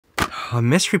a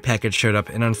mystery package showed up,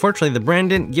 and unfortunately the brand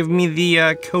didn't give me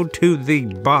the code to the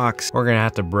box. We're gonna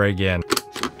have to break in.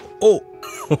 Oh!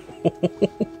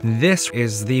 This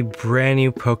is the brand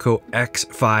new Poco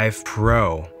X5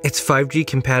 Pro. It's 5G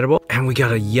compatible, and we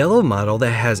got a yellow model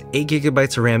that has 8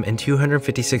 GB of RAM and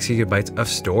 256 GB of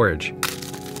storage.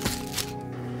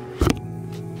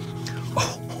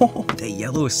 Oh, that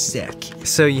yellow is sick.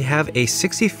 So you have a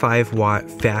 65-watt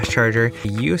fast charger, a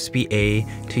USB-A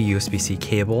to USB-C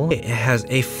cable. It has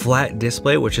a flat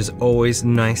display, which is always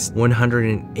nice,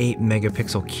 108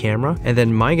 megapixel camera. And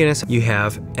then, my goodness, you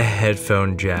have a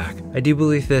headphone jack. I do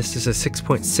believe this is a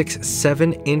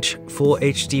 6.67-inch Full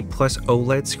HD plus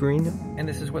OLED screen. And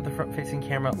this is what the front-facing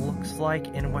camera looks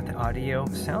like and what the audio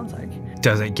sounds like.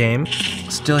 Does it game?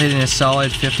 Still hitting a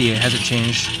solid 50, it hasn't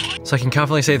changed. So I can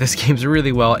confidently say this game's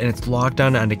really well, and it's locked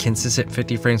on a consistent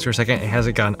 50 frames per second. It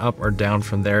hasn't gone up or down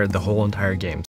from there the whole entire game.